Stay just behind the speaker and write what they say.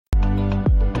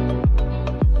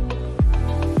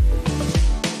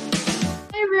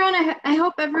everyone. I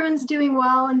hope everyone's doing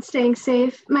well and staying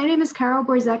safe. My name is Carol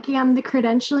Borzecki. I'm the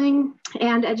Credentialing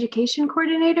and Education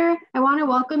Coordinator. I want to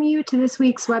welcome you to this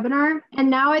week's webinar. And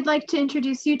now I'd like to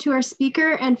introduce you to our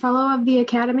speaker and fellow of the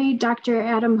Academy, Dr.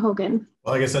 Adam Hogan.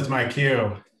 Well, I guess that's my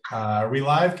cue. Are we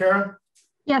live, Kara?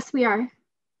 Yes, we are.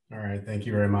 All right, thank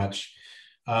you very much.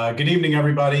 Good evening,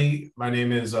 everybody. My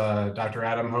name is Dr.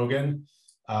 Adam Hogan.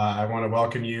 I want to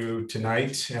welcome you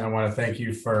tonight, and I want to thank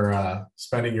you for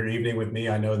spending your evening with me.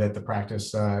 I know that the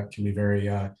practice can be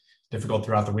very difficult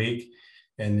throughout the week,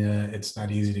 and it's not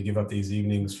easy to give up these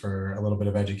evenings for a little bit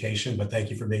of education, but thank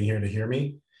you for being here to hear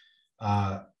me.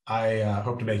 I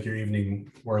hope to make your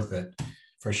evening worth it,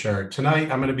 for sure.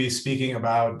 Tonight, I'm going to be speaking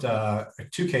about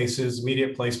two cases,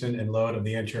 immediate placement and load of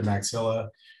the anterior maxilla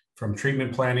from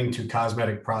treatment planning to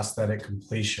cosmetic prosthetic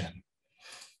completion.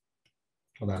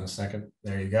 Hold on a second.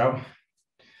 There you go.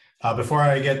 Before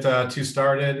I get too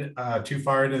far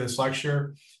into this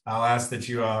lecture, I'll ask that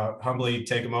you humbly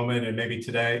take a moment and maybe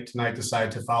tonight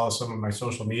decide to follow some of my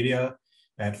social media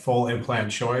at Full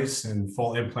Implant Choice and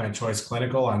Full Implant Choice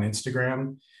Clinical on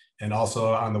Instagram, and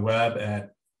also on the web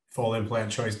at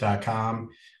fullimplantchoice.com,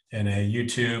 and a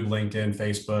YouTube, LinkedIn,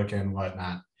 Facebook, and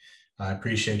whatnot. I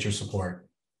appreciate your support.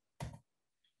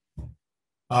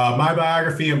 My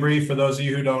biography in brief, for those of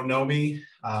you who don't know me,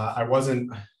 I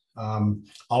wasn't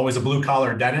always a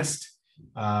blue-collar dentist.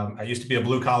 I used to be a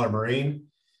blue-collar Marine.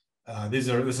 This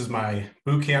is my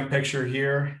boot camp picture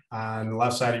here on the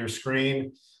left side of your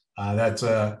screen. That's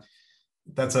a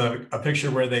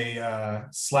picture where they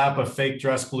slap a fake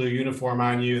dress blue uniform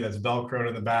on you that's Velcroed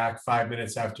in the back 5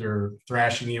 minutes after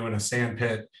thrashing you in a sand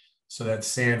pit so that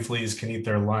sand fleas can eat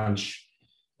their lunch.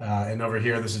 And over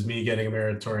here, this is me getting a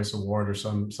meritorious award or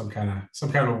some kind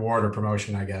of award or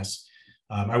promotion, I guess.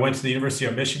 I went to the University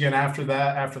of Michigan after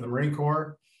the Marine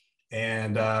Corps,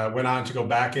 and went on to go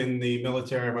back in the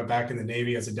military. I went back in the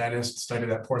Navy as a dentist, studied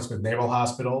at Portsmouth Naval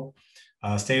Hospital,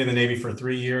 stayed in the Navy for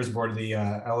 3 years, aboard the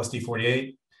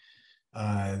LSD-48,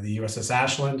 the USS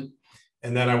Ashland,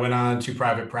 and then I went on to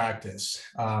private practice,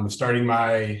 starting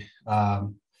my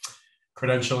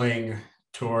credentialing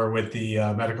tour with the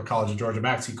Medical College of Georgia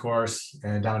Maxi course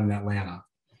and down in Atlanta.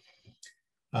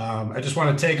 I just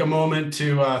want to take a moment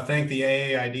to thank the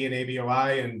AAID and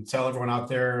ABOI and tell everyone out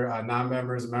there,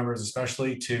 non-members and members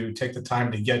especially, to take the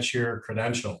time to get your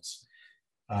credentials.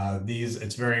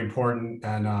 It's very important.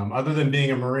 And other than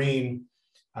being a Marine,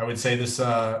 I would say this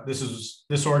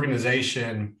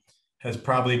organization has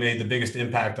probably made the biggest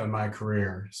impact on my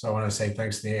career. So I want to say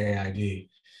thanks to the AAID.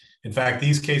 In fact,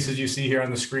 these cases you see here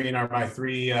on the screen are my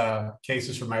 3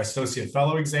 cases for my associate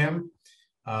fellow exam.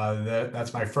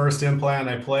 That's my first implant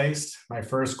I placed, my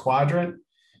first quadrant,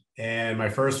 and my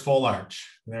first full arch.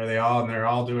 There they all, and they're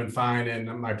all doing fine in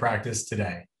my practice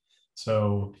today.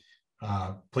 So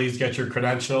please get your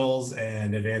credentials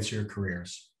and advance your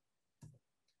careers.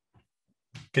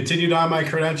 Continued on my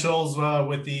credentials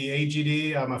with the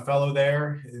AGD. I'm a fellow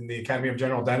there in the Academy of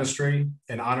General Dentistry,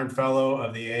 an honored fellow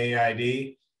of the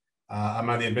AAID. I'm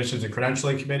on the Admissions and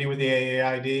Credentialing Committee with the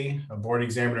AAID, a board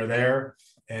examiner there,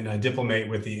 and a diplomate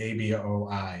with the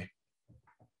ABOI.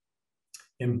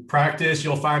 In practice,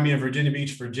 you'll find me in Virginia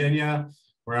Beach, Virginia,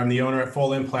 where I'm the owner at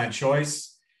Full Implant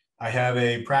Choice. I have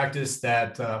a practice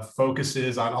that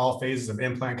focuses on all phases of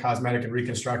implant, cosmetic, and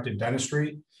reconstructive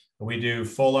dentistry. We do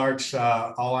full arch,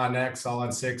 all on X, all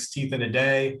on 6 teeth in a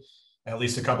day, at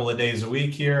least a couple of days a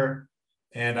week here.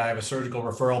 And I have a surgical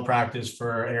referral practice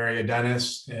for area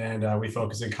dentists, and we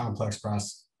focus in complex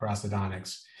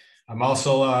prosthodontics. I'm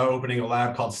also opening a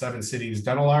lab called 7 Cities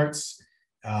Dental Arts.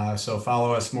 So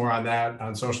follow us more on that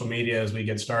on social media as we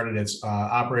get started. It's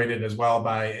operated as well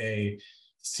by a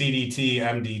CDT,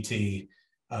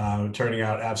 MDT, turning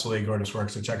out absolutely gorgeous work.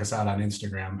 So check us out on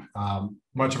Instagram.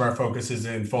 Much of our focus is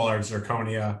in full arch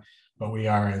zirconia, but we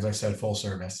are, as I said, full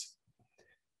service.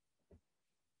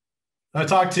 I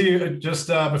talked to you just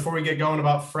before we get going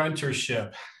about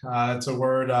friendship. It's a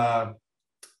word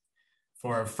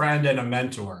for a friend and a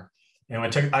mentor. And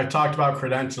I talked about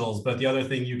credentials, but the other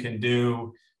thing you can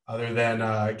do other than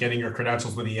getting your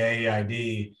credentials with the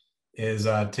AAID is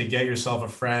to get yourself a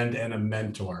friend and a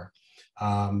mentor.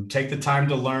 Take the time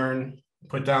to learn,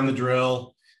 put down the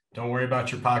drill. Don't worry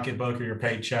about your pocketbook or your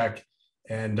paycheck,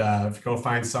 and go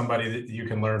find somebody that you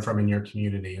can learn from in your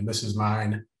community. And this is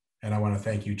mine. And I want to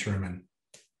thank you, Truman.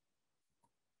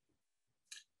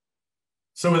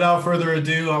 So without further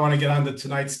ado, I want to get on to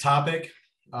tonight's topic.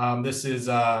 I'll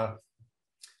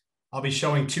be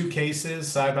showing 2 cases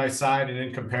side by side and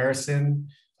in comparison,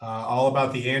 all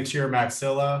about the anterior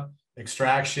maxilla,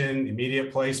 extraction,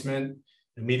 immediate placement,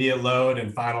 immediate load,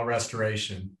 and final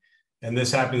restoration. And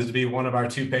this happens to be one of our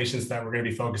two patients that we're going to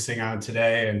be focusing on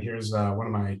today. And here's one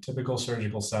of my typical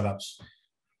surgical setups.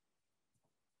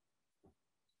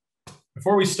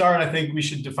 Before we start, I think we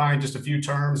should define just a few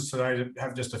terms. So I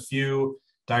have just a few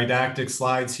didactic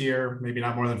slides here, maybe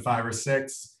not more than 5 or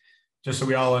 6, just so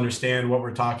we all understand what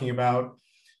we're talking about.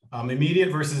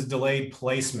 Immediate versus delayed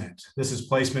placement. This is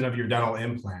placement of your dental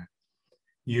implant.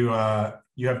 You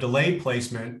have delayed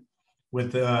placement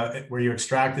with where you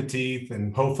extract the teeth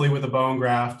and hopefully with a bone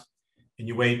graft, and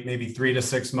you wait maybe 3 to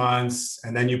 6 months,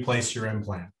 and then you place your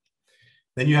implant.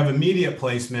 Then you have immediate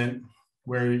placement,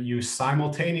 where you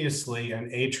simultaneously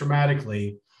and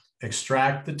atraumatically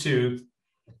extract the tooth,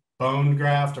 bone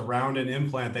graft around an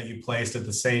implant that you placed at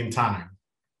the same time.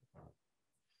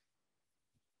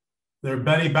 There are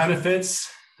many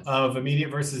benefits of immediate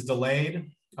versus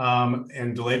delayed,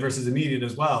 and delayed versus immediate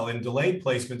as well. In delayed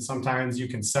placement, sometimes you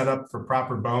can set up for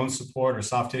proper bone support or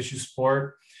soft tissue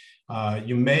support.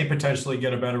 You may potentially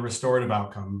get a better restorative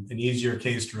outcome, an easier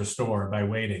case to restore by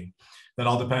waiting. That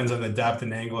all depends on the depth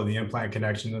and angle of the implant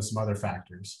connection and some other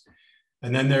factors.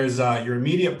 And then there's your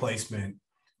immediate placement,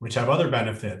 which have other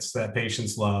benefits that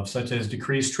patients love, such as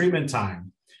decreased treatment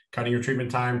time, cutting your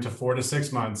treatment time to 4 to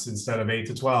 6 months instead of 8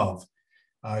 to 12.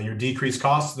 Your decreased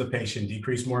cost to the patient,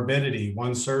 decreased morbidity,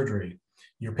 one surgery.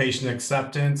 Your patient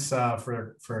acceptance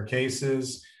for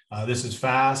cases. This is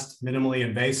fast, minimally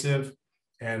invasive,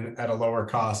 and at a lower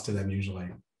cost to them usually.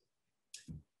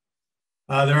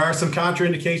 There are some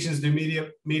contraindications to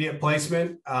immediate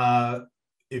placement.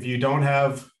 If you don't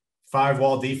have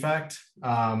 5-wall defect,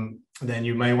 then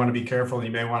you may want to be careful and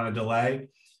you may want to delay.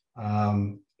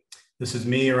 This is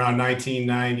me around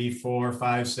 1994,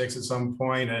 5, 6 at some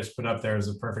point. I just put up there as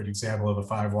a perfect example of a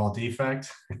 5-wall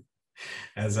defect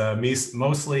as a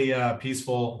mostly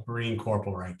peaceful Marine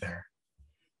corporal right there.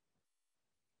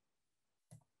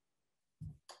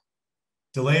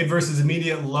 Delayed versus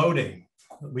immediate loading.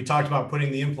 We talked about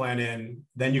putting the implant in,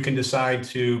 then you can decide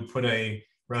to put a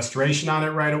restoration on it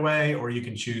right away, or you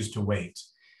can choose to wait.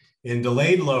 In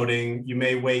delayed loading, you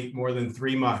may wait more than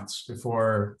 3 months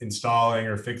before installing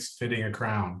or fitting a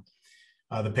crown.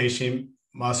 The patient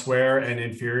must wear an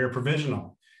inferior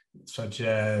provisional, such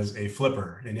as a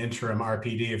flipper, an interim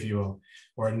RPD, if you will,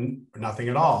 or nothing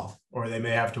at all, or they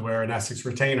may have to wear an Essex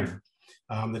retainer.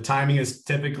 The timing is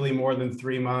typically more than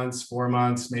 3 months, 4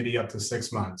 months, maybe up to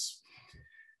 6 months.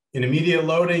 In immediate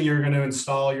loading, you're going to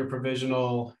install your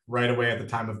provisional right away at the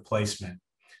time of placement.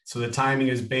 So the timing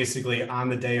is basically on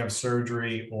the day of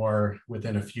surgery or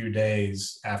within a few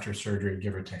days after surgery,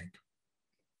 give or take.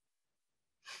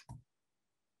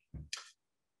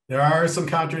 There are some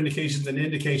contraindications and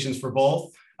indications for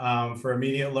both, for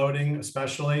immediate loading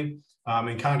especially.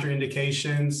 In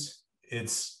contraindications,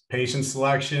 it's patient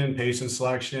selection, patient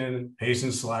selection,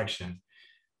 patient selection.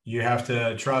 You have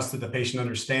to trust that the patient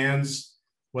understands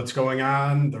what's going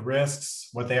on, the risks,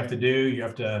 what they have to do. You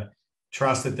have to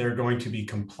trust that they're going to be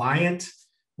compliant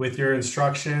with your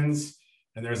instructions.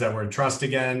 And there's that word trust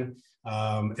again.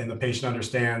 And the patient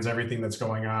understands everything that's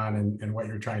going on and what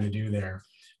you're trying to do there.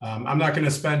 I'm not going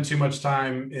to spend too much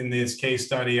time in this case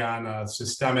study on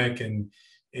systemic and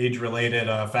age-related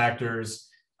factors,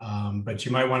 but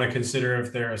you might want to consider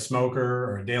if they're a smoker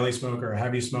or a daily smoker or a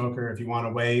heavy smoker if you want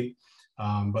to wait.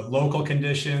 But local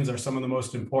conditions are some of the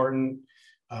most important.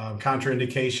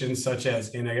 Contraindications such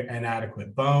as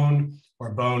inadequate bone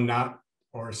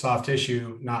or soft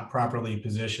tissue not properly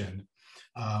positioned,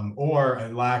 or a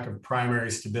lack of primary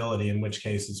stability, in which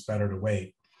case it's better to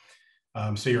wait.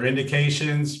 So your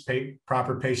indications,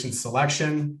 proper patient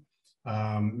selection,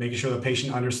 making sure the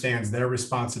patient understands their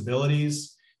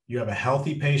responsibilities. You have a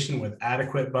healthy patient with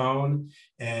adequate bone.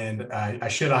 And I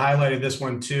should have highlighted this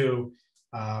one too.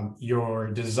 Your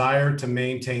desire to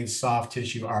maintain soft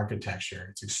tissue architecture.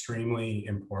 It's extremely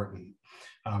important.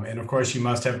 And of course, you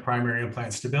must have primary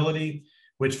implant stability,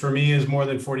 which for me is more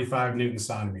than 45 Newton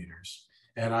centimeters.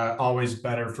 And always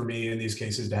better for me in these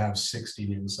cases to have 60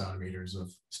 Newton centimeters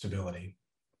of stability.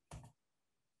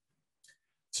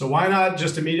 So why not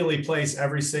just immediately place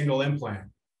every single implant?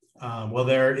 Well,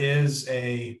 there is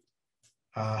a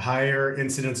higher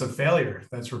incidence of failure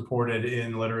that's reported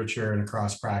in literature and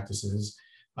across practices,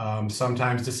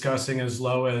 sometimes discussing as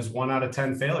low as 1 out of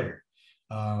 10 failure,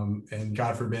 and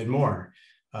God forbid more,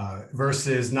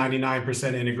 versus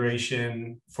 99%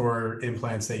 integration for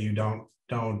implants that you don't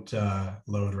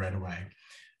load right away.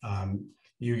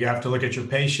 You have to look at your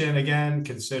patient again,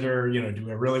 consider, do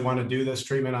I really want to do this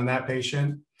treatment on that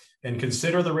patient? And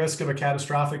consider the risk of a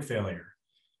catastrophic failure.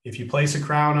 If you place a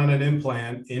crown on an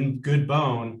implant in good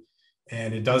bone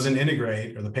and it doesn't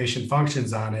integrate or the patient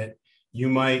functions on it, you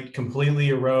might completely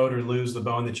erode or lose the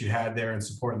bone that you had there and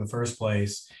support in the first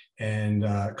place, and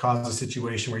cause a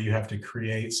situation where you have to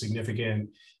create significant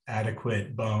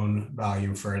adequate bone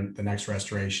volume for the next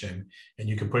restoration. And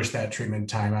you can push that treatment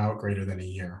time out greater than a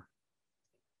year.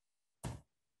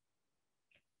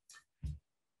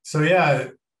 So yeah,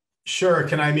 sure,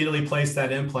 can I immediately place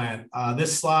that implant?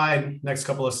 This slide, next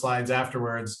couple of slides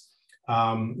afterwards,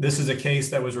 this is a case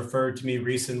that was referred to me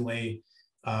recently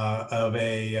of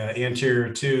a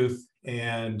anterior tooth,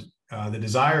 and the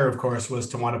desire, of course, was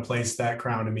to want to place that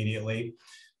crown immediately.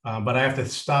 But I have to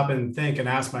stop and think and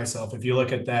ask myself, if you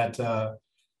look at that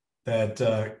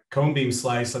cone beam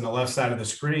slice on the left side of the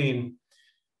screen,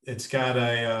 it's got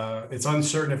it's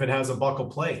uncertain if it has a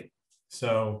buccal plate.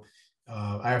 So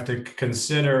I have to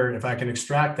consider, if I can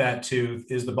extract that tooth,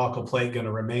 is the buccal plate going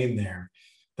to remain there?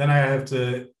 Then I have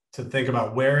to think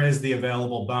about where is the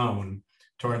available bone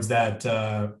towards that,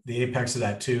 the apex of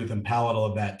that tooth and palatal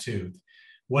of that tooth.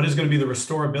 What is going to be the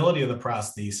restorability of the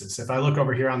prosthesis? If I look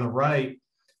over here on the right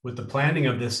with the planning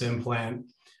of this implant,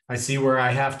 I see where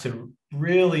I have to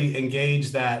really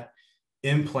engage that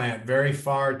implant very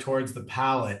far towards the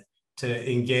palate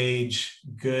to engage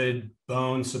good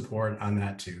bone support on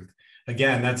that tooth.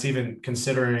 Again, that's even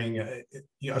considering,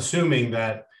 assuming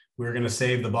that we're going to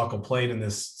save the buccal plate in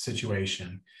this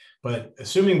situation. But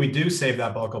assuming we do save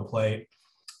that buccal plate,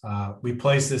 we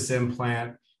place this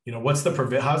implant. You know, how's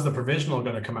the provisional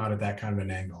going to come out at that kind of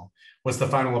an angle? What's the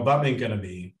final abutment going to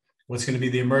be? What's going to be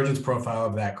the emergence profile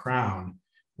of that crown?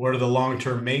 What are the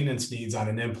long-term maintenance needs on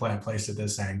an implant placed at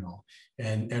this angle?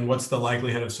 And what's the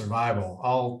likelihood of survival?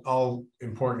 All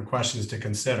important questions to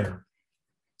consider.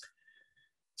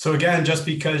 So again, just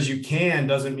because you can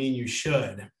doesn't mean you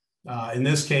should. In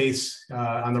this case,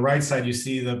 on the right side, you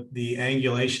see the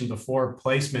angulation before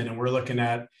placement, and we're looking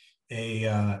at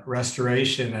a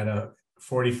restoration at a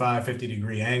 45, 50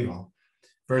 degree angle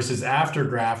versus after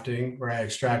grafting, where I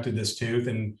extracted this tooth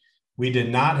and we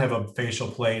did not have a facial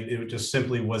plate. It just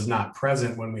simply was not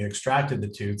present when we extracted the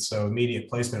tooth. So immediate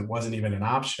placement wasn't even an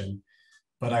option.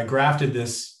 But I grafted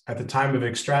this at the time of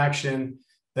extraction.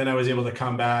 Then I was able to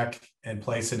come back and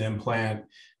place an implant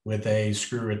with a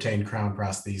screw retained crown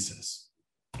prosthesis.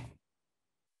 A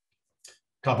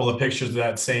couple of pictures of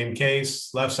that same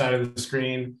case, left side of the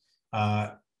screen,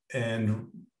 and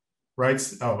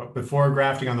before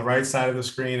grafting on the right side of the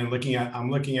screen, and I'm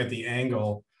looking at the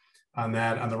angle on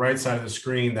that. On the right side of the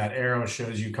screen, that arrow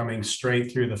shows you coming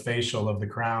straight through the facial of the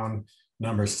crown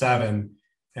number 7.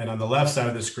 And on the left side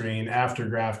of the screen, after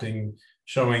grafting,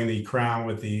 showing the crown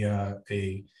with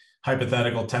a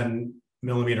hypothetical 10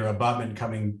 millimeter abutment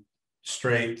coming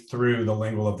straight through the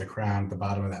lingual of the crown at the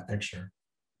bottom of that picture.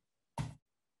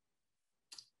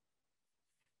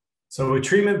 So with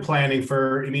treatment planning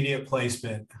for immediate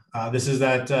placement, this is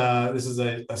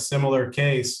a similar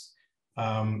case.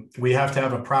 We have to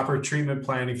have a proper treatment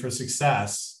planning for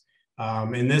success.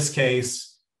 In this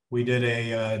case, we did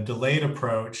a delayed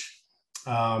approach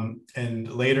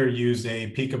and later used a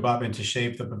peak abutment to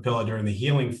shape the papilla during the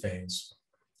healing phase.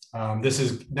 This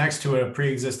is next to a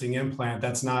pre-existing implant.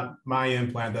 That's not my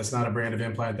implant. That's not a brand of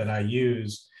implant that I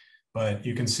use, but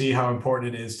you can see how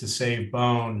important it is to save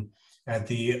bone at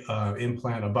the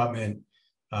implant abutment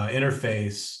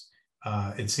interface.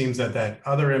 It seems that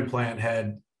other implant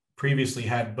had previously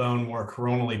had bone more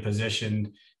coronally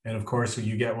positioned. And of course,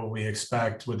 you get what we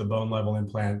expect with the bone level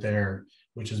implant there,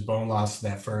 which is bone loss to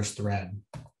that first thread.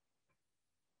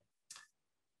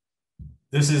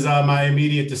 This is my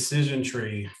immediate decision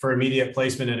tree for immediate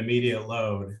placement and immediate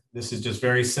load. This is just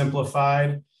very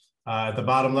simplified. At the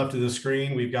bottom left of the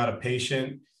screen, we've got a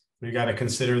patient. We've got to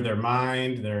consider their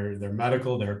mind, their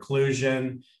medical, their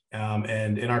occlusion.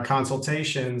 And in our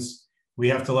consultations, we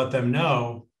have to let them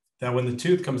know that when the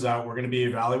tooth comes out, we're going to be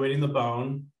evaluating the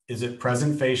bone. Is it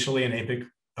present facially and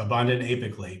abundant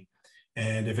apically?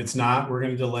 And if it's not, we're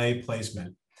going to delay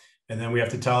placement. And then we have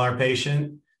to tell our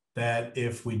patient that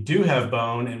if we do have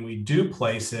bone and we do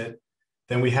place it,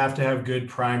 then we have to have good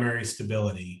primary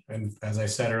stability. And as I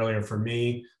said earlier, for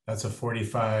me, that's a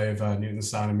 45 Newton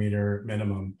centimeter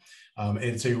minimum.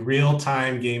 It's a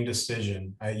real-time game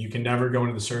decision. You can never go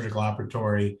into the surgical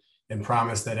operatory and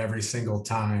promise that every single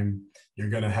time you're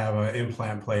going to have an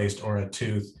implant placed or a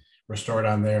tooth restored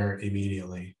on there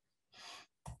immediately.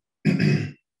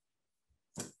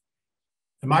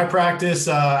 In my practice,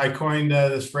 I coined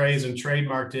this phrase and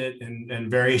trademarked it and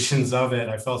variations of it.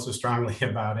 I felt so strongly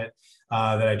about it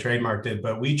that I trademarked it,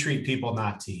 but we treat people,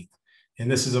 not teeth. And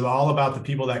this is all about the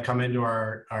people that come into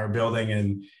our building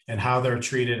and how they're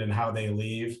treated and how they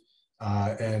leave,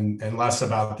 and less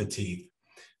about the teeth.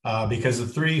 because the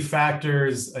three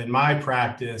factors in my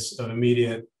practice of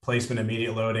immediate placement,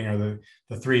 immediate loading are the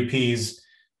three Ps.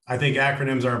 I think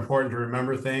acronyms are important to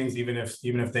remember things, even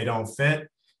if they don't fit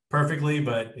perfectly,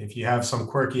 but if you have some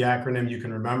quirky acronym, you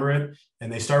can remember it.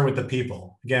 And they start with the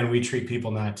people. Again, we treat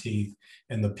people, not teeth.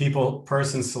 And the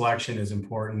person selection is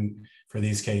important for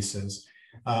these cases.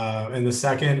 And the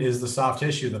second is the soft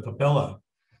tissue, the papilla.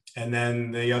 And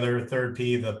then the other third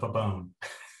P, the papone.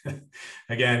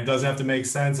 Again, it doesn't have to make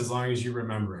sense as long as you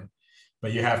remember it,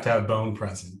 but you have to have bone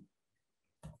present.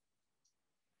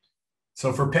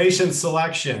 So for patient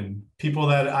selection, people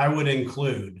that I would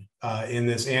include in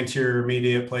this anterior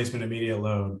immediate placement, immediate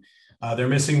load, they're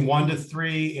missing 1 to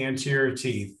 3 anterior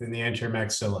teeth in the anterior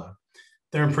maxilla.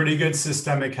 They're in pretty good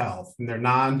systemic health, and they're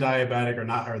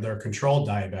non-diabetic or they're controlled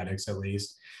diabetics at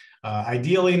least.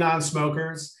 Ideally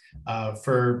non-smokers.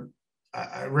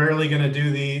 Rarely going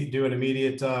to do an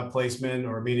immediate placement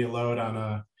or immediate load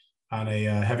on a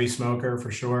heavy smoker for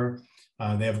sure.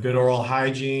 They have good oral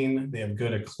hygiene. They have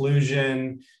good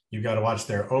occlusion. You've got to watch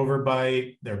their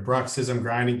overbite. Their bruxism,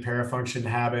 grinding, parafunction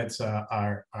habits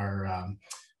are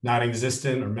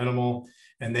non-existent or minimal.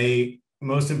 And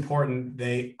most important,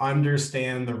 they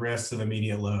understand the risks of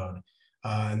immediate load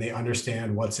and they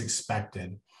understand what's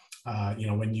expected.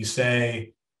 When you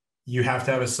say you have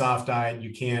to have a soft diet,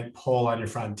 you can't pull on your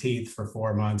front teeth for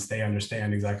 4 months, they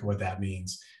understand exactly what that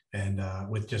means. And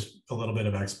with just a little bit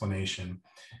of explanation.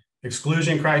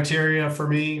 Exclusion criteria for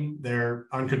me, they're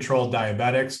uncontrolled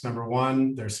diabetics. Number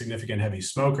one, they're significant heavy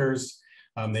smokers.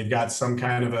 They've got some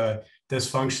kind of a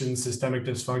dysfunction, systemic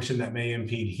dysfunction that may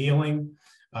impede healing,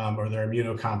 or they're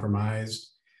immunocompromised.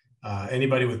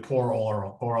 Anybody with poor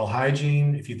oral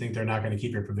hygiene, if you think they're not going to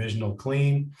keep your provisional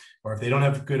clean, or if they don't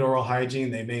have good oral hygiene,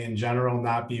 they may in general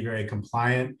not be very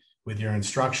compliant with your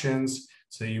instructions.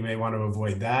 So you may want to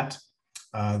avoid that.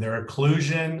 Their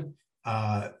occlusion,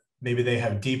 maybe they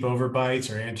have deep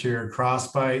overbites or anterior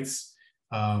cross bites,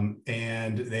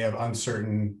 and they have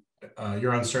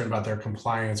you're uncertain about their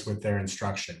compliance with their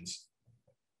instructions.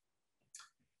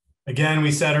 Again,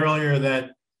 we said earlier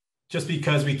that just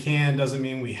because we can doesn't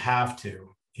mean we have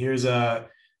to. Here's a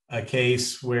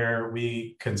case where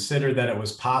we considered that it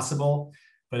was possible,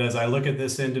 but as I look at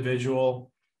this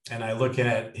individual and I look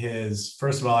at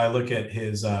first of all, I look at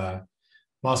his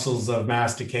muscles of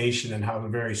mastication and how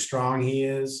very strong he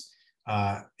is.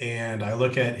 And I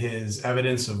look at his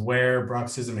evidence of wear,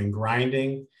 bruxism, and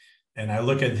grinding. And I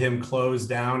look at him closed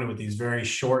down and with these very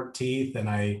short teeth. And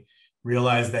I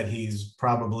realize that he's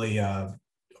probably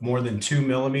more than 2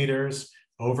 millimeters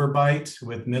overbite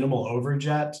with minimal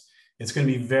overjet. It's going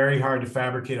to be very hard to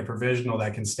fabricate a provisional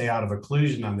that can stay out of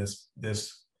occlusion on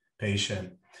this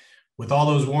patient. With all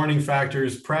those warning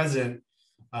factors present,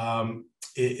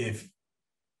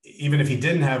 even if he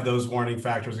didn't have those warning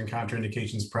factors and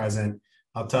contraindications present,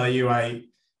 I'll tell you, I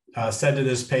said to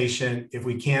this patient, if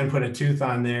we can put a tooth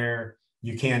on there,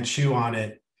 you can't chew on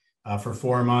it for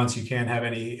 4 months. You can't have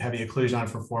any heavy occlusion on it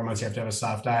for 4 months. You have to have a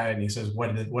soft diet. And he says,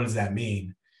 what does that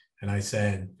mean? And I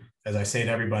said, as I say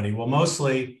to everybody, well,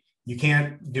 mostly you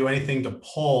can't do anything to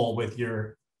pull with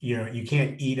you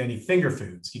can't eat any finger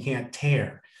foods. You can't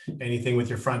tear anything with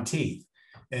your front teeth.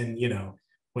 And,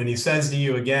 when he says to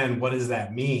you again, what does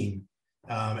that mean?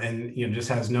 And just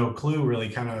has no clue, really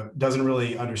kind of doesn't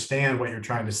really understand what you're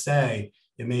trying to say,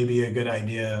 it may be a good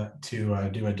idea to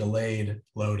do a delayed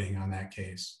loading on that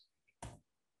case.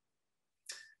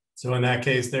 So in that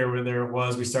case, there it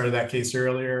was. We started that case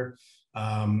earlier.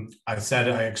 I said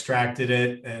I extracted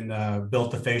it and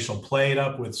built the facial plate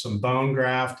up with some bone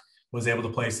graft, was able to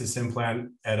place this implant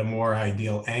at a more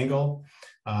ideal angle.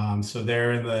 So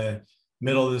there in the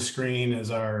middle of the screen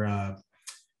is our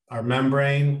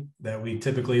membrane that we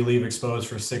typically leave exposed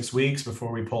for 6 weeks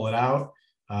before we pull it out.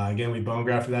 Again, we bone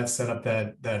grafted that, set up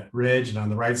that ridge, and on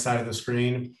the right side of the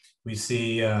screen, we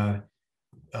see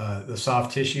the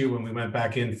soft tissue when we went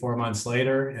back in 4 months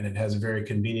later, and it has a very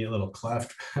convenient little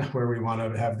cleft where we want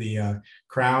to have the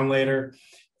crown later.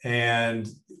 And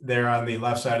there on the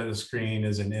left side of the screen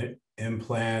is an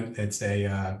implant. It's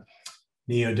a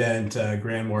Neodent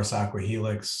Grand Morse Aqua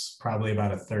Helix, probably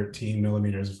about a 13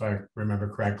 millimeters, if I remember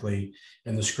correctly.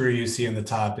 And the screw you see in the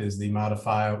top is the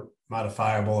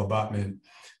modifiable abutment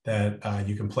that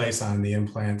you can place on the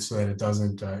implant so that it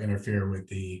doesn't interfere with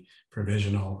the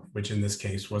provisional, which in this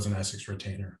case was an Essex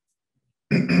retainer.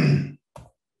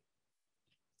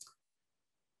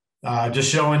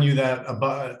 Just showing you that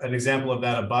an example of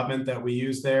that abutment that we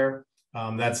use there.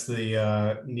 That's the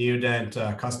Neodent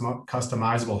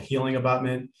customizable healing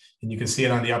abutment. And you can see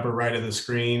it on the upper right of the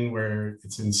screen where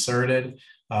it's inserted.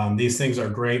 These things are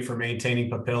great for maintaining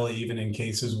papilla, even in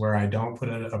cases where I don't put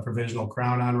a provisional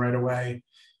crown on right away.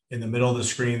 In the middle of the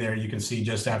screen there, you can see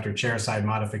just after chairside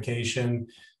modification.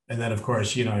 And then of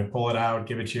course, you pull it out,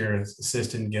 give it to your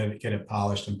assistant, get it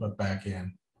polished and put back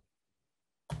in.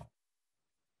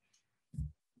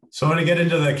 So I'm going to get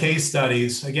into the case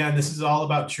studies. Again, this is all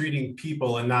about treating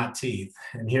people and not teeth.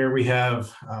 And here we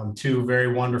have two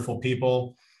very wonderful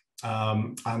people.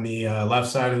 On the left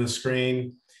side of the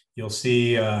screen, you'll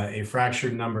see a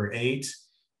fractured number 8.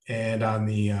 And on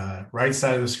the right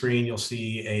side of the screen, you'll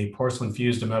see a porcelain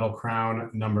fused to metal crown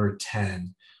number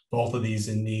 10. Both of these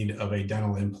in need of a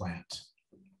dental implant.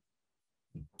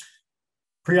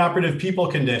 Preoperative people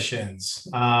conditions.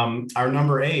 Our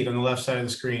number 8 on the left side of the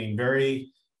screen,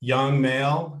 very young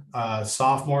male,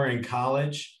 sophomore in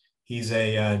college. He's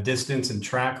a distance and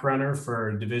track runner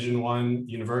for Division I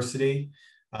university.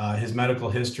 His medical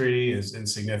history is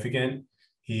insignificant.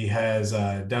 He has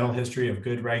a dental history of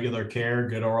good regular care,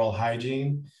 good oral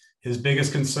hygiene. His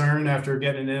biggest concern after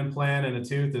getting an implant and a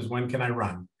tooth is, when can I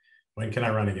run? When can I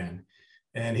run again?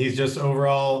 And he's just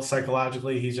overall,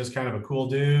 psychologically, he's just kind of a cool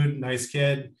dude, nice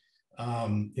kid.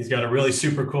 He's got a really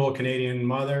super cool Canadian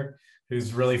mother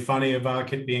who's really funny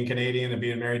about being Canadian and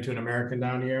being married to an American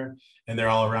down here. And they're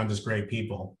all around just great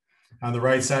people. On the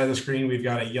right side of the screen, we've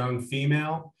got a young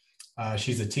female.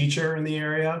 She's a teacher in the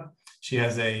area. She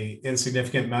has a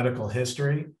insignificant medical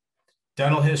history.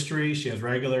 Dental history, she has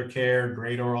regular care,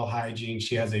 great oral hygiene.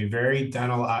 She has a very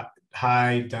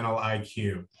high dental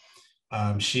IQ.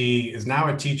 She is now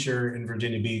a teacher in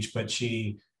Virginia Beach, but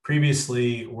she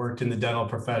previously worked in the dental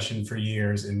profession for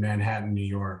years in Manhattan, New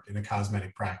York, in a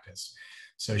cosmetic practice.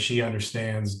 So she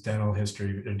understands dental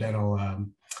history or dental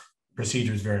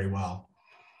procedures very well.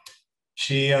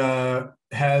 She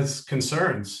has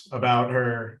concerns about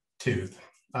her tooth.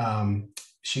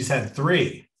 She's had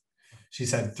 3.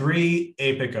 She's had 3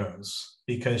 apicos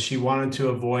because she wanted to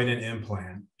avoid an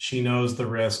implant. She knows the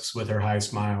risks with her high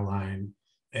smile line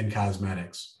and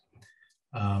cosmetics.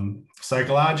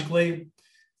 Psychologically,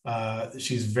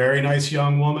 she's a very nice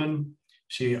young woman.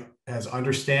 She has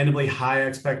understandably high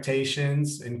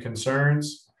expectations and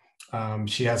concerns.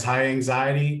 She has high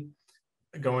anxiety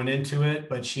going into it,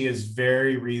 but she is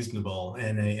very reasonable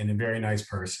and a very nice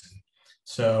person.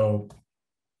 So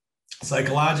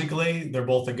psychologically, they're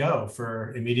both a go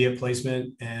for immediate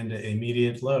placement and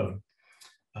immediate load.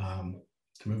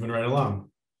 Moving right along.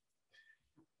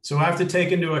 So I have to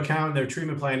take into account their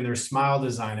treatment plan and their smile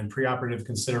design and preoperative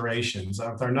considerations.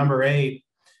 With our number 8,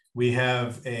 we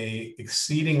have a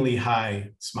exceedingly high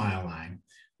smile line,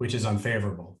 which is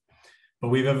unfavorable. But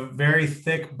we have a very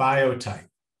thick biotype,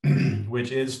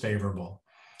 which is favorable.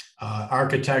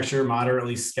 Architecture,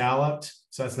 moderately scalloped,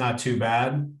 so that's not too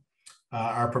bad.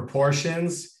 Our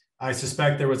proportions, I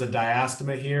suspect there was a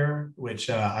diastema here, which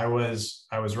I was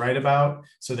right about.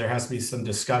 So there has to be some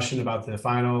discussion about the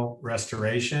final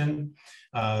restoration.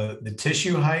 The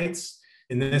tissue heights,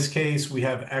 in this case, we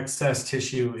have excess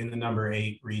tissue in the number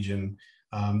 8 region.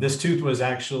 This tooth was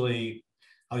actually,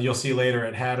 you'll see later,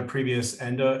 it had a previous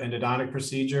endodontic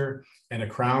procedure and a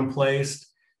crown placed.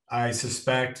 I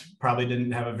suspect probably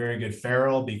didn't have a very good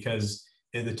ferrule because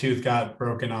the tooth got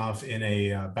broken off in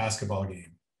a basketball game.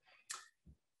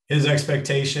 His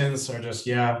expectations are just,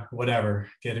 yeah, whatever,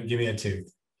 give me a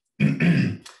tooth.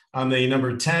 On the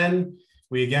number 10,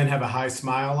 we again have a high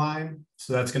smile line,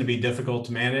 so that's going to be difficult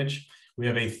to manage. We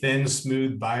have a thin,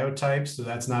 smooth biotype, so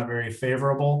that's not very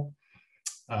favorable.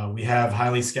 We have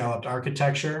highly scalloped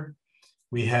architecture.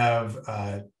 We have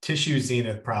tissue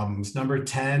zenith problems. Number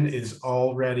 10 is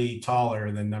already taller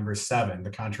than number 7,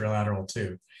 the contralateral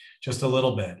tooth, just a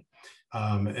little bit.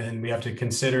 And we have to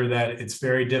consider that it's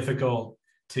very difficult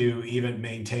to even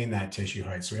maintain that tissue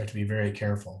height. So we have to be very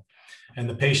careful. And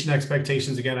the patient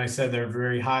expectations, again, I said they're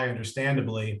very high,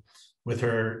 understandably, with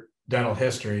her dental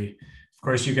history. Of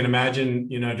course, you can imagine,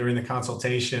 during the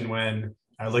consultation when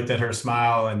I looked at her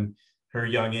smile and her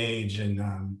young age and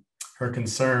her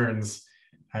concerns,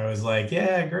 I was like,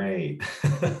 yeah, great.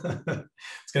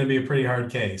 It's going to be a pretty hard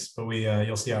case, but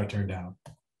you'll see how it turned out.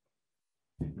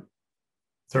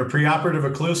 So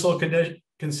preoperative occlusal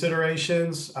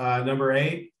considerations, number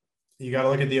 8, you got to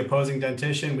look at the opposing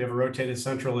dentition. We have a rotated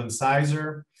central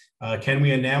incisor. Can we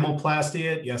enamelplasty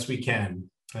it? Yes, we can.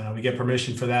 We get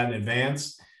permission for that in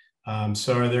advance.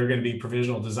 So are there going to be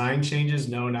provisional design changes?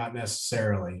 No, not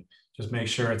necessarily. Just make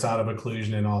sure it's out of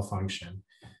occlusion and all function.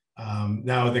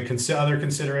 Now, the other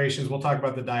considerations, we'll talk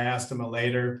about the diastema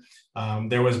later.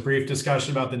 There was brief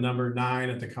discussion about the number 9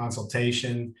 at the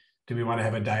consultation. Do we want to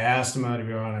have a diastema? Do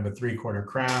we want to have a 3/4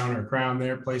 crown or crown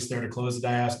there, placed there to close the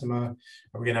diastema?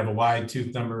 Are we going to have a wide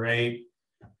tooth number 8?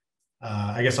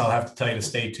 I guess I'll have to tell you to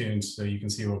stay tuned so you can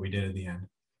see what we did at the end.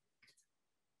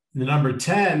 The number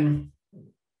 10,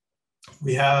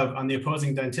 we have on the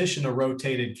opposing dentition a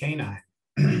rotated canine.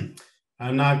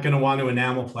 I'm not going to want to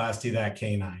enamelplasty that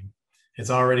canine. It's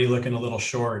already looking a little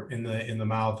short in the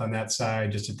mouth on that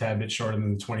side, just a tad bit shorter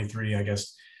than the 23, I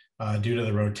guess, due to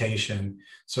the rotation.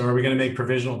 So are we going to make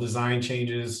provisional design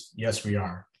changes? Yes, we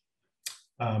are.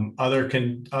 Other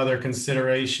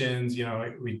considerations, you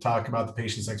know, we talk about the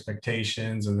patient's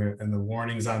expectations and the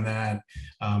warnings on that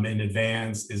in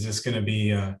advance. Is this going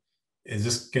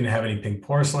to have any pink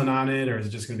porcelain on it, or is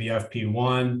it just going to be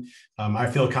FP1?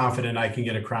 I feel confident I can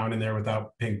get a crown in there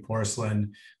without pink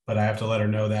porcelain, but I have to let her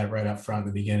know that right up front in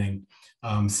the beginning.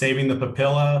 Saving the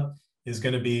papilla is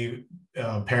going to be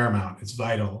paramount. It's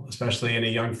vital, especially in a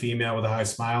young female with a high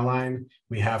smile line.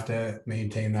 We have to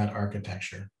maintain that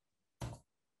architecture.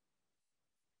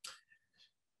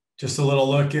 Just a little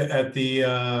look at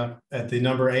the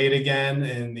number 8 again,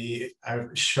 and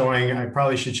I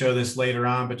probably should show this later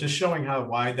on, but just showing how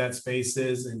wide that space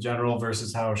is in general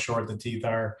versus how short the teeth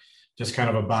are. Just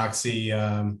kind of a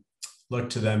boxy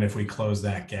look to them if we close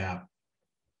that gap.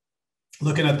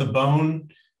 Looking at the bone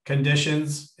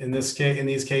conditions in these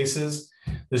cases,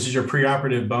 this is your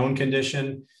preoperative bone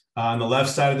condition. On the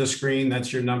left side of the screen,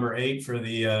 that's your number 8 for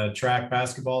the track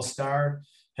basketball star.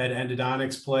 Had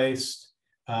endodontics placed.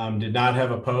 Did not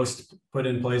have a post put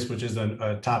in place, which is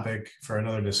a topic for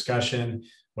another discussion,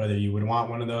 whether you would want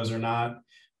one of those or not.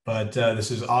 But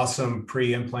this is awesome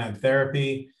pre-implant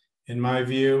therapy, in my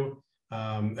view.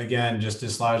 Again, just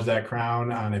dislodge that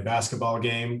crown on a basketball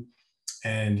game.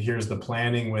 And here's the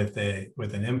planning with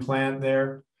an implant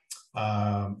there,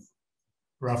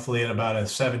 roughly at about a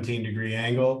 17-degree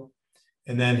angle.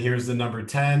 And then here's the number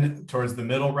 10 towards the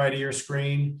middle right of your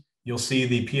screen. You'll see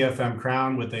the PFM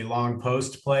crown with a long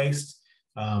post placed.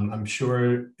 I'm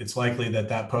sure it's likely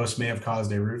that post may have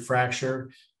caused a root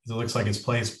fracture. It looks like it's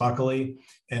placed buccally,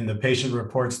 and the patient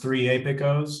reports 3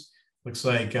 apicos. Looks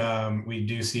like we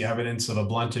do see evidence of a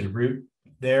blunted root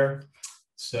there.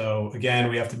 So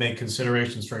again, we have to make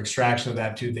considerations for extraction of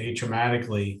that tooth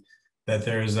atraumatically, that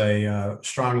there's a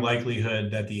strong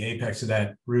likelihood that the apex of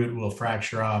that root will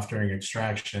fracture off during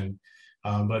extraction.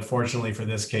 But fortunately for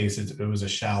this case, it was a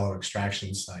shallow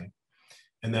extraction site.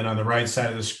 And then on the right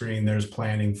side of the screen, there's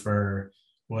planning for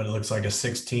what it looks like a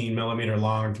 16 millimeter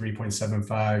long,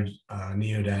 3.75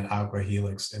 Neodent aqua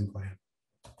helix implant.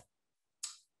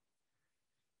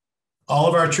 All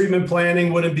of our treatment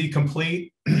planning wouldn't be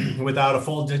complete without a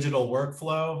full digital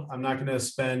workflow. I'm not going to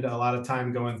spend a lot of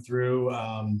time going through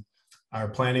our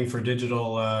planning for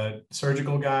digital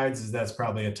surgical guides, as that's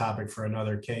probably a topic for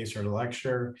another case or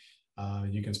lecture.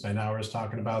 You can spend hours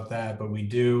talking about that, but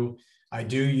I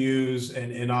do use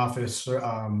an in-office,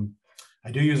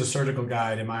 I do use a surgical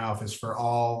guide in my office for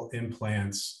all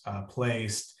implants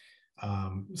placed,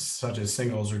 such as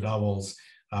singles or doubles.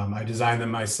 I design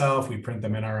them myself. We print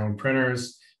them in our own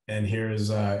printers. And here's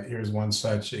one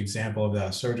such example of the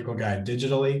surgical guide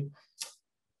digitally.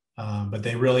 But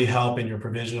they really help in your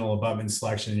provisional abutment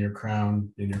selection in your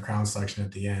crown selection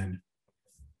at the end.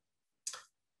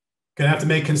 Gonna have to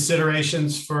make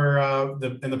considerations for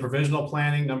in the provisional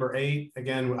planning. Number 8,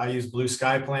 again, I use Blue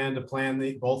Sky Plan to plan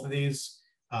both of these.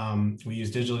 We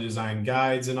use digitally designed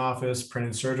guides in office,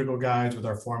 printed surgical guides with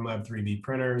our Formlab 3B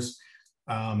printers.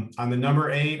 On the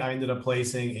number 8, I ended up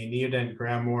placing a Neodent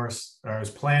Grand Morse, or I was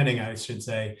planning, I should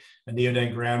say, a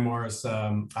Neodent Grand Morse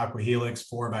Aqua Helix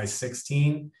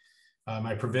 4x16.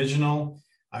 My provisional,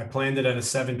 I planned it at a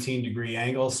 17-degree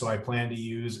angle, so I plan to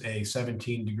use a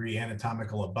 17-degree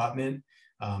anatomical abutment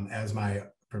as my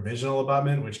provisional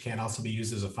abutment, which can also be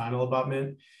used as a final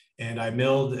abutment. And I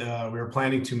milled, we were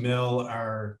planning to mill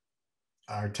our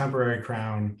temporary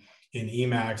crown in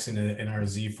Emax in our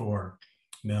Z4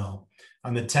 mill.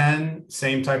 On the 10,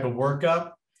 same type of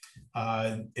workup.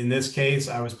 In this case,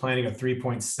 I was planning a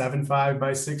 3.75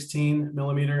 by 16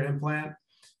 millimeter implant.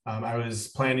 I was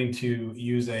planning to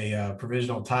use a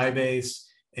provisional tie base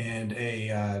and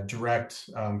a direct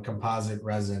composite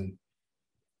resin.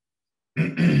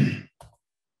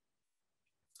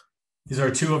 These are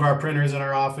 2 of our printers in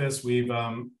our office. We've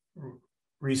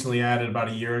recently added about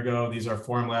a year ago. These are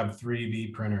Formlab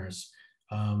 3B printers.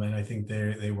 And I think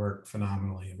they work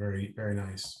phenomenally, very, very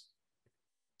nice.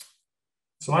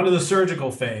 So on to the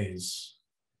surgical phase.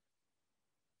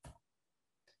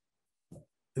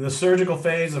 In the surgical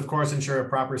phase, of course, ensure a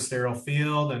proper sterile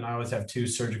field, and I always have 2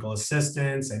 surgical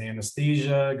assistants and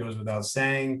anesthesia, goes without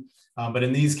saying. But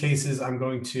in these cases, I'm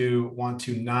going to want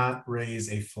to not raise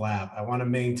a flap. I want to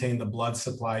maintain the blood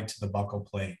supply to the buccal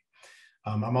plate.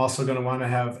 I'm also going to want to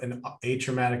have an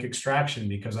atraumatic extraction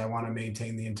because I want to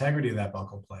maintain the integrity of that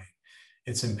buccal plate.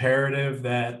 It's imperative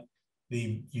that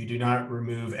you do not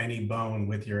remove any bone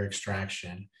with your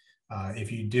extraction.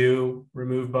 If you do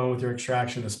remove bone with your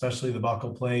extraction, especially the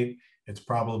buccal plate, it's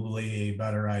probably a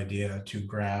better idea to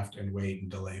graft and wait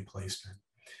and delay placement.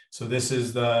 So this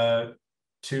is the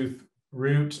tooth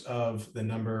root of the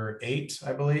number 8,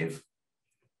 I believe,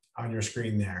 on your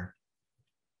screen there.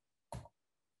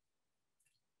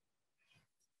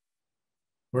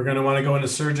 We're going to want to go into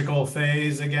surgical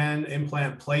phase again,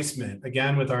 implant placement.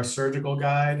 Again, with our surgical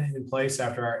guide in place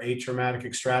after our atraumatic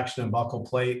extraction and buccal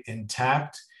plate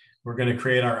intact, we're going to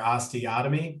create our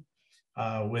osteotomy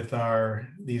with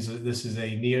this is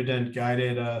a Neodent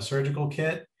guided surgical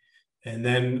kit. And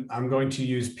then I'm going to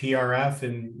use PRF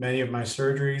in many of my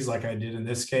surgeries, like I did in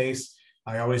this case.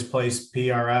 I always place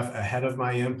PRF ahead of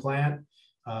my implant,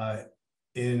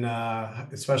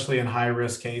 especially in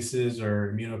high-risk cases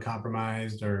or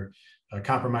immunocompromised or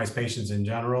compromised patients in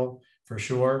general, for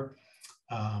sure.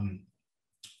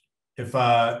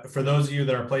 For those of you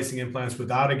that are placing implants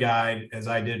without a guide, as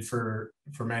I did for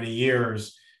many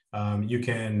years, you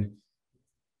can,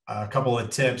 a couple of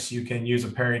tips, you can use a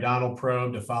periodontal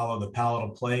probe to follow the palatal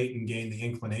plate and gain the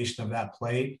inclination of that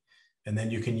plate. And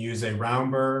then you can use a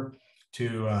round burr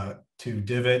to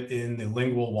divot in the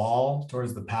lingual wall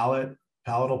towards the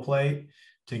palatal plate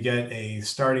to get a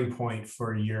starting point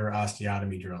for your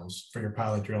osteotomy drills, for your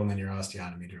pilot drill and then your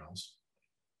osteotomy drills.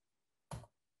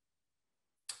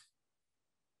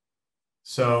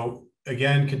 So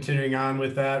again, continuing on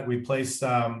with that, we place,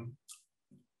 I'll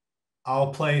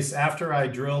place, after I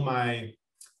drill my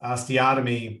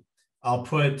osteotomy, I'll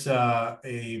put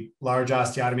a large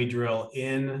osteotomy drill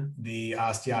in the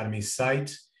osteotomy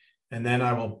site, and then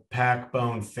I will pack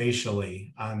bone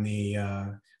facially on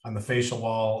the facial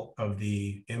wall of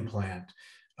the implant.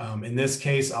 In this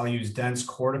case, I'll use dense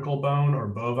cortical bone or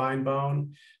bovine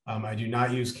bone. I do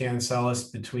not use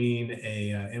cancellous between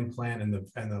a implant and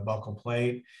the buccal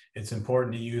plate. It's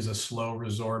important to use a slow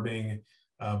resorbing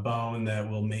bone that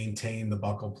will maintain the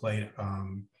buccal plate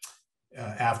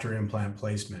after implant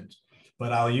placement.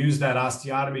 But I'll use that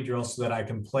osteotomy drill so that I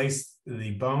can place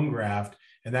the bone graft,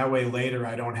 and that way later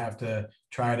I don't have to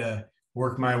try to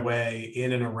work my way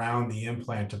in and around the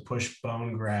implant to push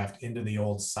bone graft into the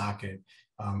old socket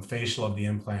facial of the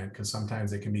implant, because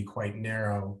sometimes it can be quite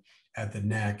narrow at the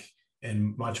neck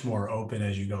and much more open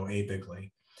as you go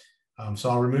apically. So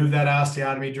I'll remove that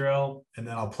osteotomy drill, and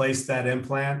then I'll place that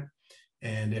implant.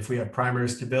 And if we have primary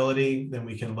stability, then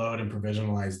we can load and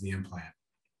provisionalize the implant.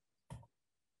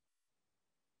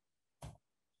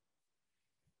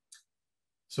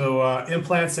 So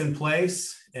implants in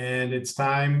place, and it's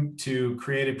time to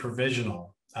create a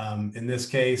provisional. In this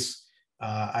case,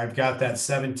 I've got that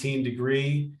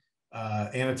 17-degree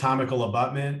anatomical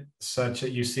abutment, such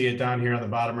that you see it down here on the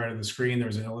bottom right of the screen.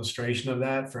 There's an illustration of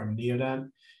that from Neodent.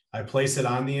 I place it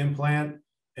on the implant,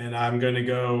 and I'm going to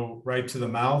go right to the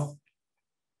mouth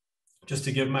just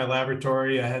to give my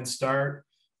laboratory a head start.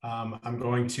 I'm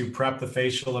going to prep the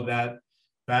facial of that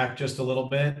back just a little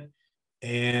bit,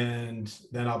 and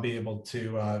then I'll be able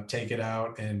to take it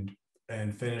out and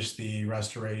finish the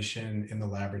restoration in the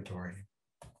laboratory.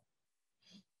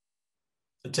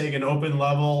 To take an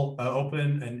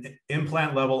an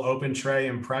implant level open tray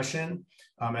impression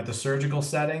at the surgical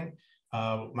setting,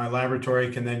 my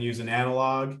laboratory can then use an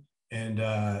analog, and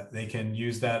they can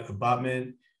use that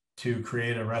abutment to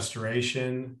create a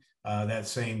restoration that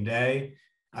same day.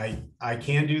 I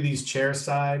can do these chair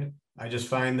side. I just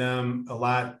find them a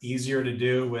lot easier to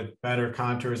do with better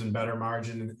contours and better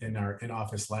margin in our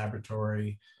in-office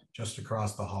laboratory just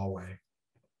across the hallway.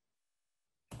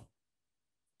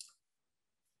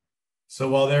 So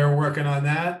while they're working on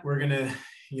that, we're gonna,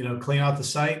 clean out the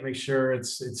site, make sure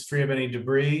it's free of any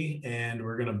debris, and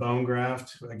we're gonna bone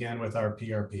graft again with our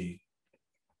PRP.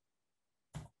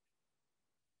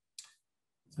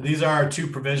 So these are our two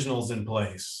provisionals in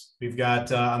place. We've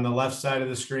got on the left side of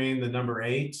the screen the number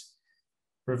 8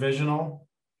 provisional,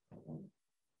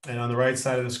 and on the right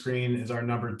side of the screen is our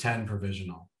number 10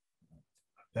 provisional.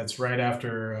 That's right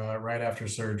after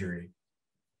surgery.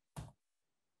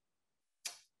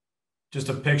 Just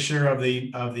a picture of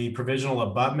the provisional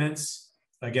abutments.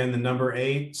 Again, the number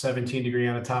 8, 17-degree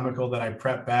anatomical that I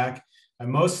prep back. I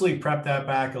mostly prep that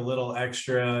back a little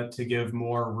extra to give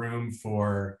more room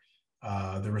for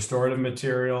the restorative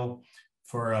material,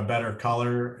 for a better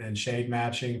color and shade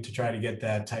matching, to try to get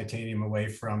that titanium away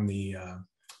from the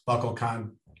buccal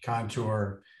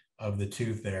contour of the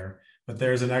tooth there. But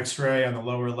there's an X-ray on the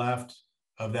lower left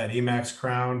of that Emax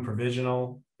crown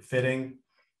provisional fitting.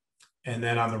 And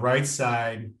then on the right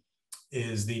side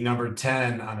is the number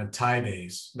 10 on a tie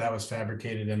base that was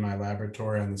fabricated in my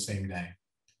laboratory on the same day.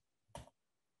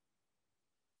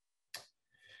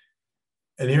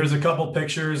 And here's a couple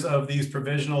pictures of these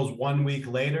provisionals 1 week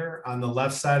later. On the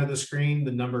left side of the screen,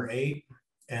 the number 8.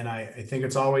 And I think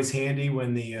it's always handy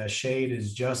when the shade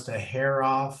is just a hair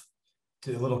off.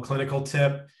 To a little clinical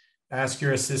tip, ask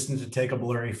your assistant to take a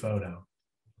blurry photo.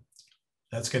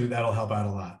 That'll help out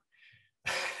a lot.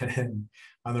 And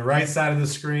on the right side of the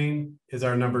screen is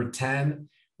our number 10.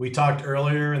 We talked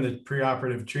earlier in the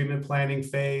preoperative treatment planning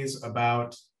phase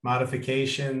about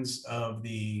modifications of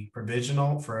the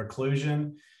provisional for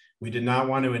occlusion. We did not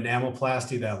want to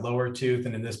enamelplasty that lower tooth.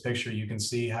 And in this picture, you can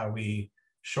see how we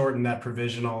shortened that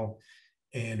provisional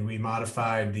and we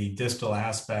modified the distal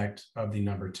aspect of the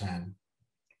number 10.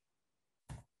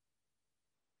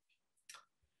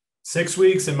 6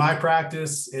 weeks in my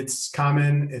practice, it's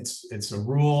common, it's a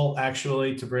rule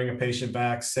actually to bring a patient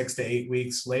back 6 to 8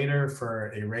 weeks later for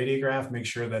a radiograph, make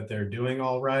sure that they're doing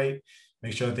all right,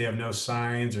 make sure that they have no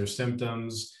signs or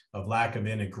symptoms of lack of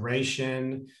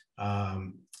integration,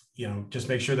 just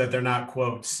make sure that they're not,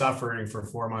 quote, suffering for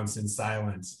 4 months in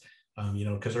silence.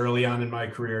 Because early on in my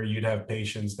career, you'd have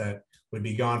patients that would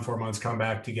be gone 4 months, come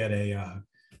back to get a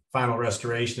final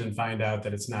restoration and find out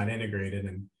that it's not integrated.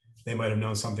 And they might have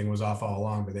known something was off all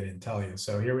along, but they didn't tell you.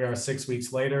 So here we are 6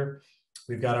 weeks later.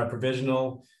 We've got our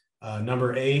provisional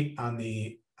number 8 on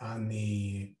the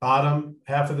bottom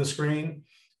half of the screen.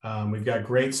 We've got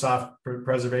great soft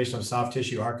preservation of soft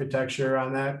tissue architecture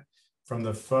on that. From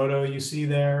the photo you see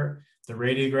there, the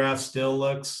radiograph still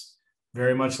looks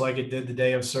very much like it did the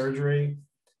day of surgery.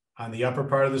 On the upper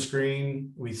part of the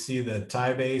screen, we see the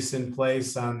tie base in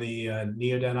place on the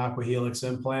Neodent Aquahelix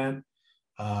implant.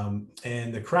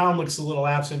 And the crown looks a little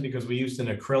absent because we used an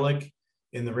acrylic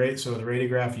in the so the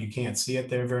radiograph, you can't see it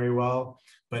there very well.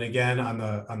 But again, on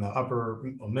the upper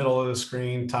middle of the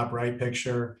screen, top right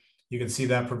picture, you can see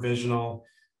that provisional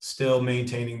still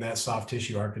maintaining that soft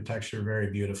tissue architecture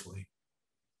very beautifully.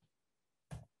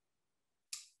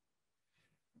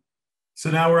 So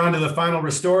now we're on to the final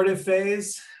restorative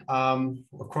phase. Of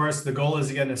course, the goal is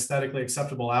to get an aesthetically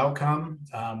acceptable outcome.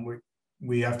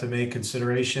 We have to make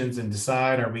considerations and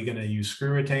decide, are we going to use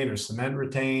screw retained or cement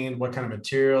retained? What kind of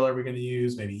material are we going to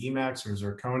use? Maybe Emax or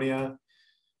zirconia.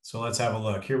 So let's have a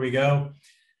look. Here we go.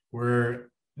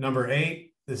 We're number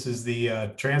 8. This is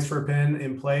the transfer pin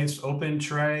in place, open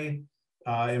tray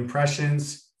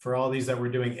impressions for all these that we're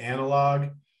doing analog.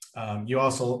 You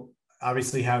also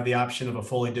obviously have the option of a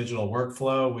fully digital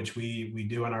workflow, which we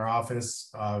do in our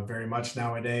office very much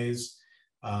nowadays.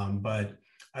 But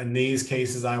in these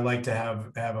cases, I like to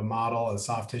have a model, a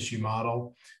soft tissue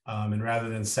model. And rather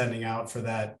than sending out for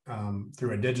that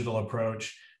through a digital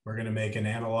approach, we're going to make an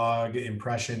analog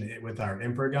impression with our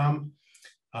Improgum.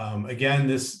 Again,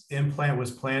 this implant was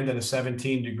planned at a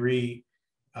 17-degree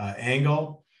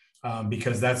angle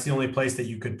because that's the only place that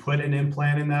you could put an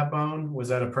implant in that bone,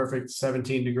 was at a perfect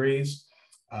 17 degrees.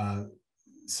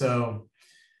 So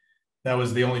that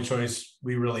was the only choice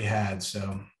we really had.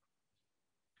 So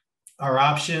our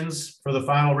options for the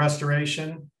final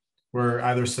restoration were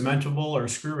either cementable or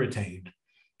screw retained.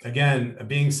 Again,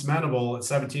 being cementable at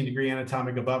 17-degree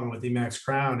anatomic abutment with Emax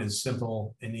crown is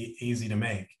simple and easy to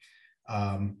make.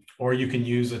 Or you can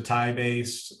use a tie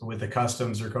base with a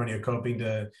custom zirconia coping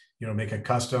to, make a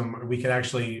custom. We could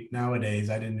actually nowadays,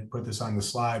 I didn't put this on the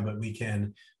slide, but we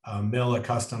can mill a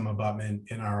custom abutment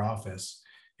in our office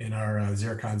in our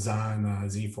Zircon Zahn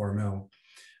Z4 mill.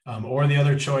 Or the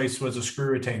other choice was a screw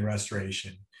retained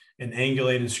restoration. An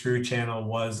angulated screw channel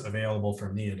was available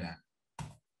from Neodent.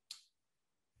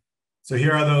 So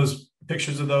here are those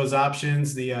pictures of those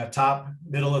options. The top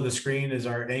middle of the screen is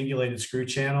our angulated screw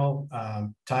channel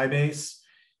tie base.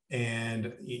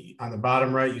 And on the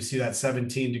bottom right, you see that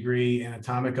 17-degree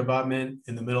anatomic abutment.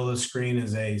 In the middle of the screen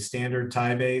is a standard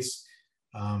tie base.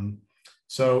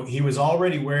 So he was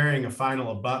already wearing a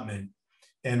final abutment.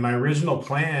 And my original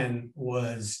plan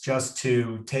was just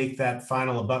to take that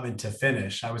final abutment to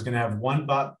finish. I was going to have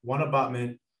one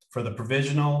abutment for the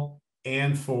provisional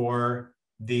and for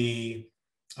the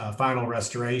final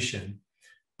restoration.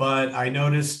 But I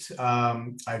noticed,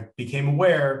 I became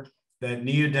aware that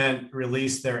Neodent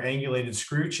released their angulated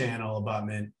screw channel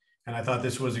abutment. And I thought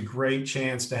this was a great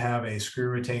chance to have a screw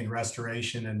retained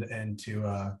restoration and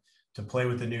to play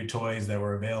with the new toys that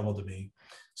were available to me.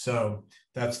 So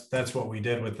that's what we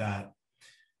did with that.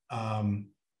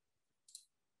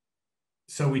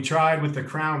 So we tried with the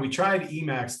crown, we tried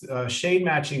Emax. Shade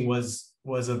matching was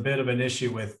a bit of an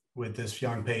issue with this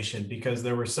young patient because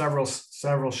there were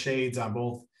several shades on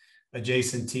both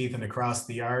adjacent teeth and across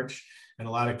the arch, and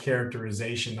a lot of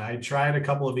characterization. I tried a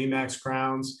couple of Emax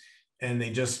crowns and they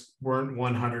just weren't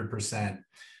 100%.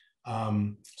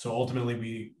 So ultimately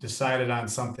we decided on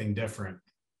something different.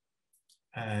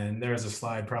 And there's a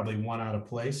slide, probably one out of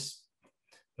place,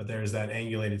 but there's that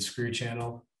angulated screw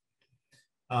channel.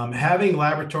 Having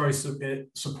laboratory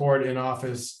support in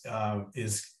office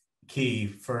is key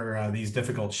for these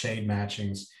difficult shade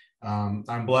matchings.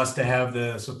 I'm blessed to have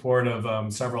the support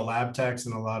of several lab techs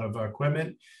and a lot of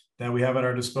equipment that we have at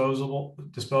our disposal,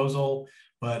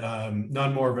 but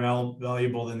none more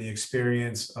valuable than the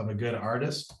experience of a good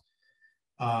artist.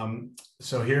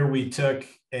 So here we have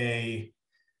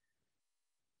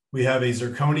a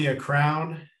zirconia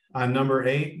crown on number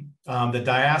 8. The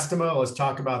diastema, let's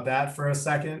talk about that for a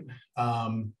second.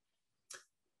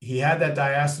 He had that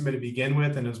diastema to begin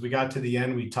with, and as we got to the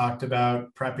end, we talked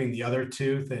about prepping the other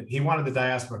tooth, and he wanted the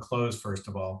diastema closed first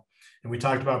of all. And we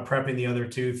talked about prepping the other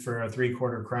tooth for a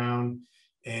 3/4 crown.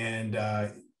 And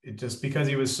just because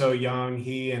he was so young,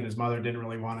 he and his mother didn't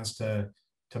really want us to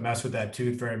mess with that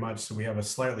tooth very much. So we have a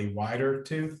slightly wider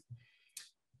tooth.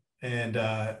 And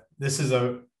this is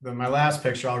my last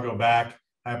picture. I'll go back.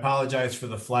 I apologize for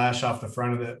the flash off the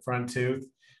front of the front tooth.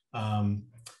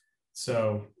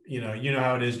 So, you know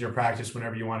how it is in your practice.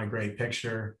 Whenever you want a great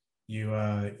picture, you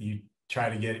try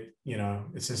to get,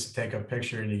 it's just to take a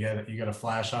picture and you get a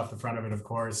flash off the front of it, of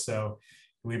course. So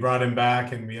we brought him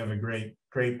back and we have a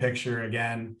great picture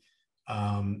again.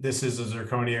 This is a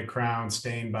zirconia crown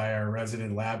stained by our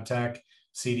resident lab tech,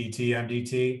 CDT,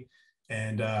 MDT.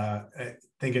 And I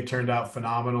think it turned out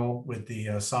phenomenal with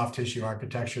the soft tissue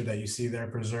architecture that you see there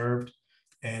preserved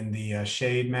and the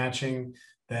shade matching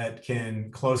that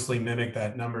can closely mimic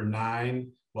that number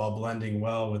 9 while blending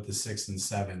well with the 6 and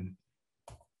 7.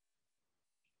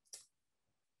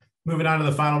 Moving on to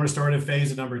the final restorative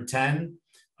phase of number 10.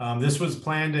 This was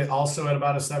planned also at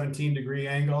about a 17-degree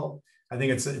angle. I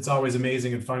think it's always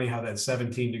amazing and funny how that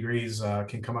 17 degrees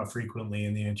can come up frequently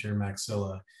in the anterior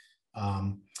maxilla.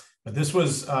 But this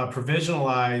was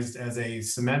provisionalized as a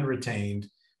cement retained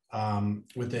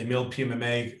with a milled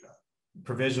PMMA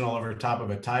provisional over top of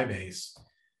a tie base.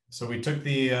 So we took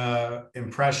the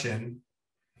impression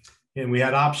and we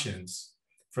had options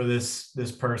for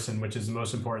this person, which is the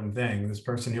most important thing. This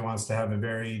person who wants to have a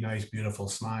very nice, beautiful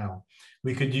smile.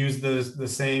 We could use the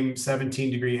same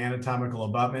 17-degree anatomical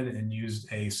abutment and use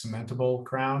a cementable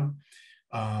crown,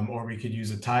 or we could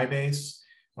use a tie base,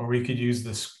 or we could use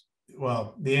this.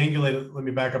 Well, the angulated, let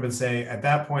me back up and say, at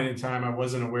that point in time, I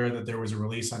wasn't aware that there was a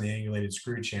release on the angulated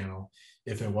screw channel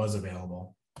if it was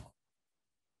available.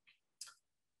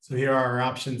 So here are our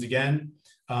options again.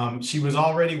 She was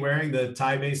already wearing the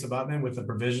tie base abutment with the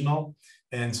provisional.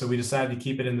 And so we decided to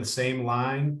keep it in the same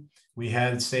line. We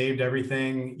had saved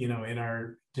everything, in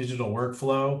our digital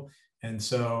workflow. And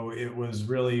so it was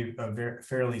really a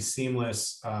fairly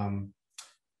seamless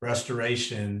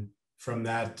restoration from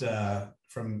that,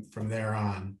 from there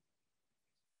on.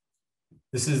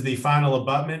 This is the final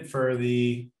abutment for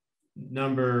the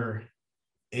number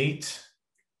 8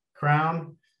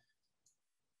 crown,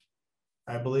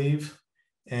 I believe.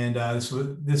 And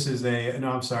this is a,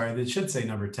 no, I'm sorry, it should say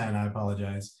number 10, I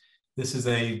apologize. This is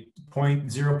a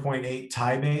 0.8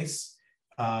 tie base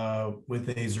with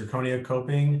a zirconia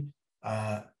coping,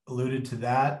 alluded to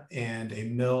that, and a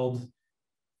milled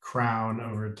crown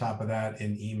over top of that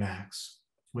in Emax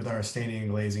with our staining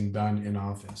and glazing done in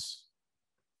office.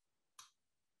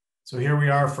 So here we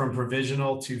are from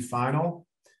provisional to final.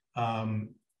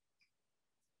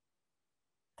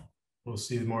 We'll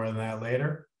see more of that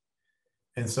later.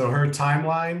 And so her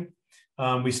timeline,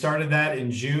 we started that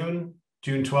in June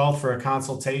 12th for a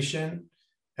consultation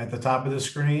at the top of the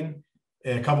screen.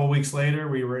 A couple of weeks later,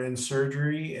 we were in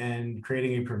surgery and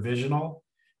creating a provisional.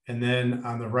 And then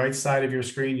on the right side of your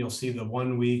screen, you'll see the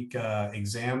 1-week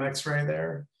exam x-ray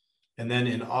there. And then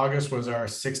in August was our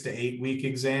 6 to 8 week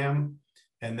exam.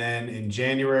 And then in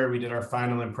January, we did our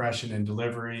final impression and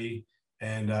delivery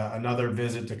and another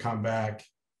visit to come back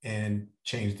and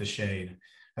change the shade.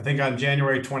 I think on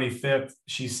January 25th,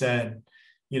 she said,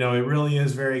 it really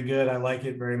is very good. I like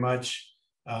it very much.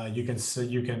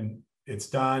 It's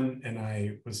done. And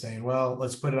I was saying, well,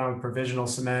 let's put it on provisional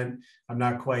cement. I'm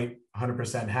not quite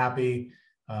 100% happy.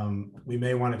 We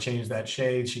may want to change that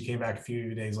shade. She came back a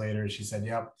few days later. She said,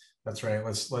 yep, that's right.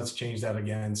 Let's change that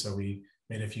again. So we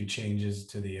made a few changes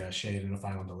to the shade in the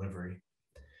final delivery.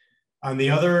 On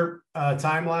the other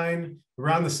timeline,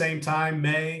 around the same time,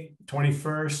 May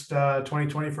 21st,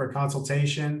 2020 for a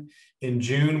consultation. In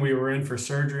June, we were in for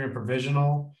surgery and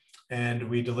provisional, and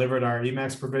we delivered our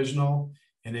Emax provisional.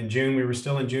 And in June, we were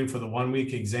still in June for the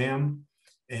 1-week exam.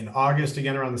 In August,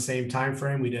 again, around the same time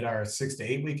frame, we did our 6 to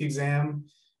 8 week exam.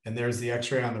 And there's the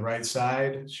x-ray on the right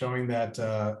side showing that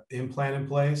implant in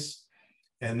place.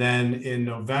 And then in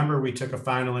November, we took a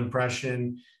final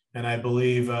impression, and I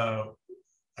believe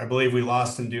we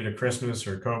lost him due to Christmas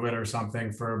or COVID or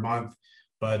something for a month.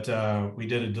 But we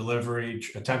did a delivery,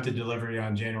 attempted delivery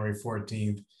on January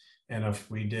 14th. And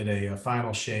if we did a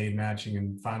final shade matching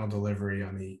and final delivery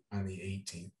on the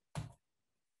 18th.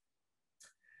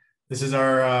 This is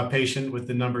our patient with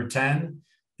the number 10.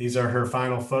 These are her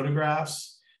final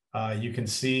photographs. You can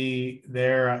see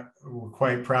there, we're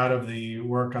quite proud of the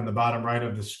work on the bottom right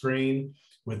of the screen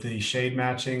with the shade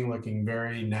matching looking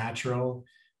very natural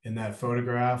in that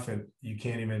photograph. And you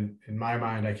can't even, in my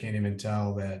mind, I can't even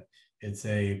tell that it's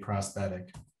a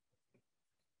prosthetic.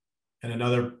 And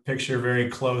another picture very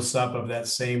close up of that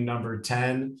same number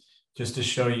 10, just to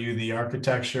show you the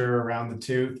architecture around the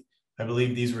tooth. I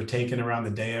believe these were taken around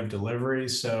the day of delivery.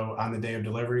 So on the day of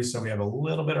delivery, so we have a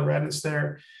little bit of redness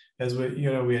there as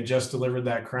we had just delivered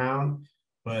that crown,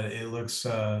 but it looks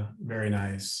very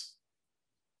nice.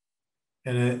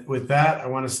 And with that, I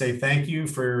want to say thank you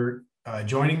for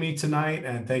joining me tonight,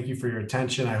 and thank you for your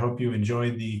attention. I hope you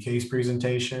enjoyed the case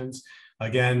presentations.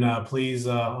 Again, please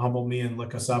humble me and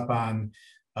look us up on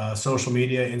social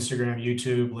media, Instagram,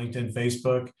 YouTube, LinkedIn,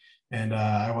 Facebook, and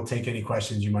I will take any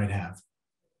questions you might have.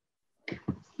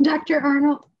 Dr.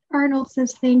 Arnold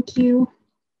says thank you.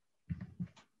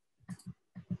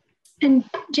 And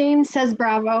James says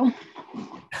bravo.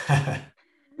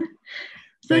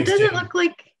 So it doesn't look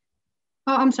like,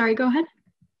 oh, I'm sorry, go ahead.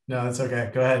 No, that's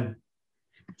okay, go ahead.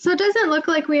 So it doesn't look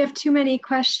like we have too many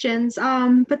questions,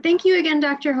 but thank you again,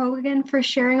 Dr. Hogan, for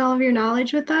sharing all of your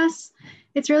knowledge with us.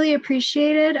 It's really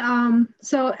appreciated. And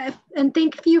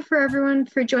thank you for everyone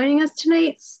for joining us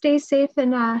tonight. Stay safe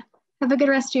and have a good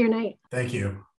rest of your night. Thank you.